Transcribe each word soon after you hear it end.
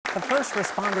The first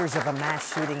responders of a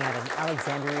mass shooting at an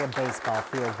Alexandria baseball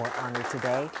field were honored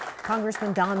today.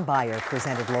 Congressman Don Beyer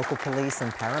presented local police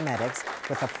and paramedics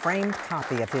with a framed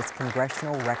copy of his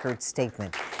congressional record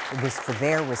statement. It was for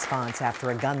their response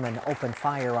after a gunman opened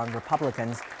fire on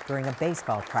Republicans during a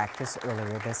baseball practice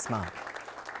earlier this month.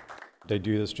 They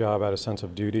do this job out of sense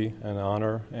of duty and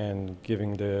honor and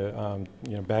giving the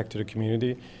back to the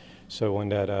community. So when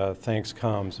that thanks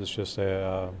comes, it's just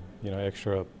a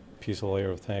extra piece of layer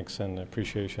of thanks and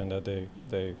appreciation that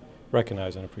they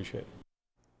recognize and appreciate.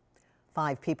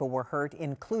 5 people were hurt,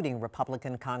 including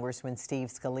Republican Congressman Steve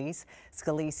Scalise.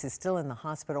 Scalise is still in the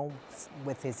hospital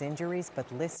with his injuries,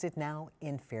 but listed now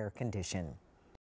in fair condition.